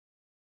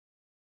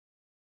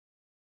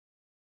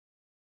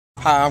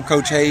Hi, I'm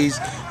Coach Hayes.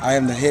 I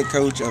am the head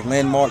coach of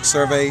Landmark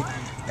Survey,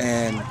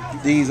 and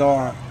these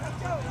are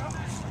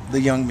the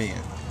young men.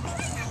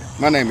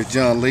 My name is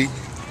John Lee.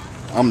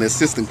 I'm the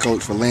assistant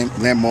coach for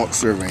Landmark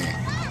Surveying.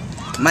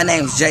 My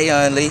name is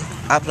Jayon Lee.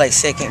 I play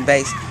second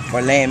base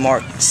for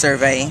Landmark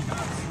Surveying.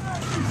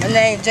 My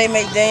name is J.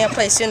 McDaniel. I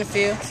play center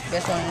field.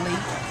 That's one in the league.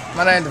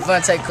 My name is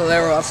Devontae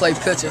Calero. I play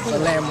pitcher for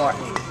Landmark.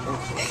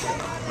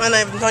 My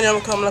name is Antonio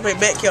McCollum. I play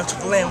back catcher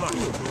for Landmark.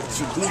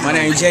 My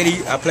name is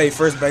JD. I play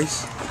first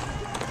base.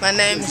 My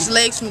name is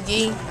Lex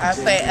Magee. I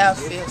play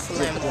outfield for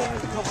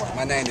Landmark.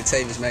 My name is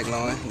Tavis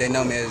McLaurin. They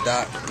know me as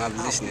Doc. My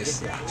position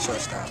is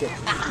shortstop.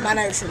 My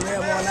name is Shamil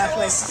Moore and I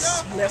play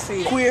left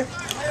field. Queer.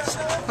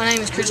 My name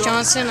is Chris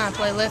Johnson. I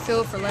play left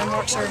field for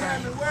Landmark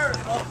Surveying.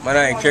 My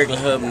name is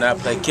Kirkland Hub and I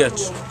play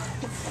catcher.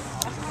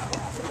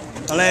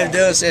 My name is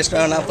Dylan Sestro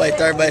and I play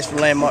third base for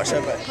Landmark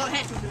Survey.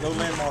 Go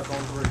Landmark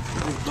on 3.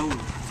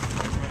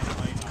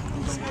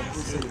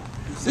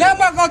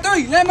 Landmark on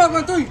 3. Landmark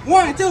on 3.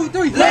 1, 2,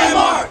 3.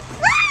 Landmark!